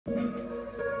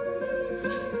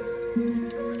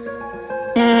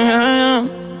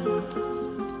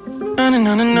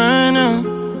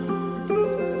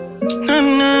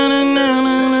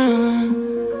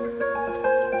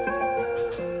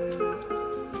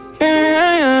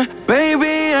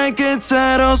keď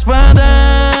sa rozpadá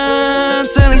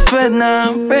celý svet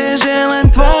nám, vieš, že len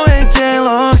tvoje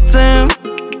telo chcem.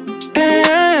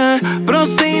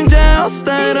 Prosím ťa,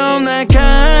 ostaň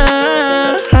rovnaká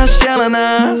a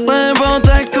šialená, lebo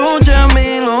takú ťa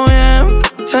milujem.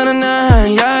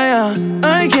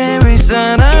 Aj keby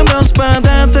sa nám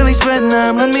rozpadá celý svet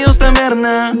nám, len mi ostaň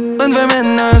verná. Len dve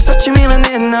mená, stačí mi len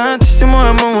jedna, ty si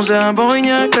moja múza,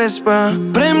 bojňa krespa.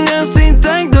 Pre mňa si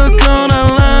tak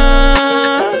dokonalá.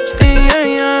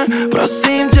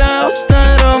 Prosím ťa, ostaň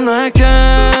rovnaká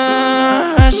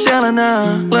a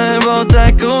šialená, lebo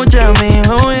takú ťa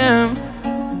milujem.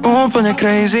 Úplne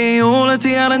crazy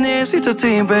úlety, ale nie si to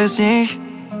ty bez nich.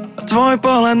 A tvoj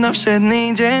pohľad na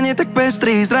všedný deň je tak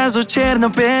pestrý, zrazu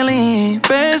čierno-bielý.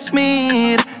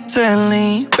 Vesmír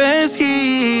celý bez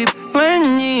chýb, len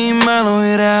ním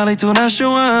maluj realitu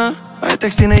našu. Aj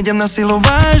tak si nejdem na silu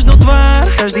vážnu tvár,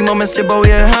 každý moment s tebou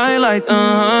je highlight.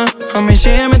 A my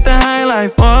žijeme ten high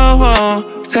life.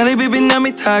 Chceli by byť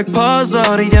nami, tak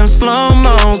pozor, idem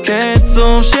slow-mo, keď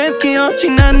sú všetky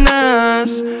oči na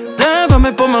nás.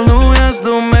 Dávame pomalú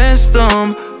jazdu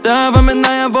mestom, dávame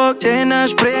najavo, kde je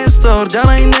náš priestor.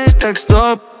 Ďalej ne, tak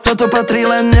stop, toto patrí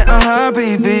len mne a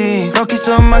habibi. Roky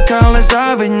som makal,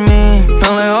 nezáviď mi,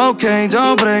 ale okej,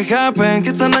 dobre, chápem.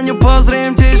 Keď sa na ňu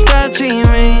pozriem, tiež stačí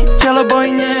mi. Telo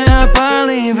bojne a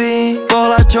palivý,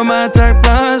 pohľad, čo má tak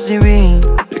bláznivý,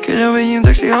 že keď ho vidím,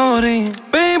 tak si hovorím.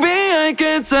 Baby, aj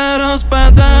keď sa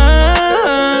rozpadá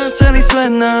celý svet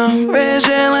nám, vieš,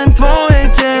 že len tvoje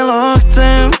telo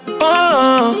chcem.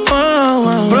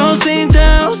 Prosím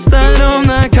ťa, ostaň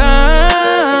rovnaká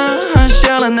a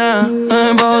šialená,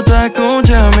 lebo takú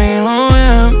ťa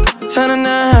milujem.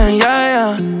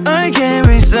 Aj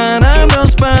keby sa nám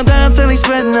rozpadá celý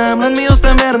svet nám, len mi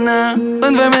ostaň verná.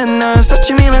 Len dve mená,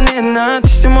 stačí mi len jedna,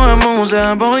 ty si moja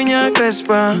múza, bojňa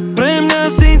krespa. Pre mňa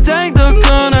si tak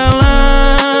dokonalá.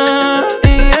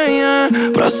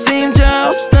 Prosím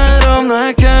ťa, ostaň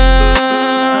rovnaká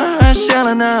a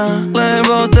šialená,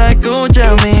 lebo takú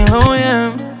ťa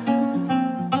milujem.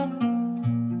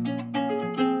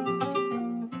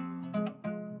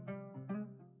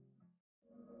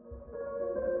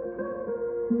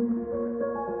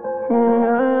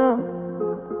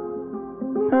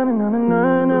 Na na na na.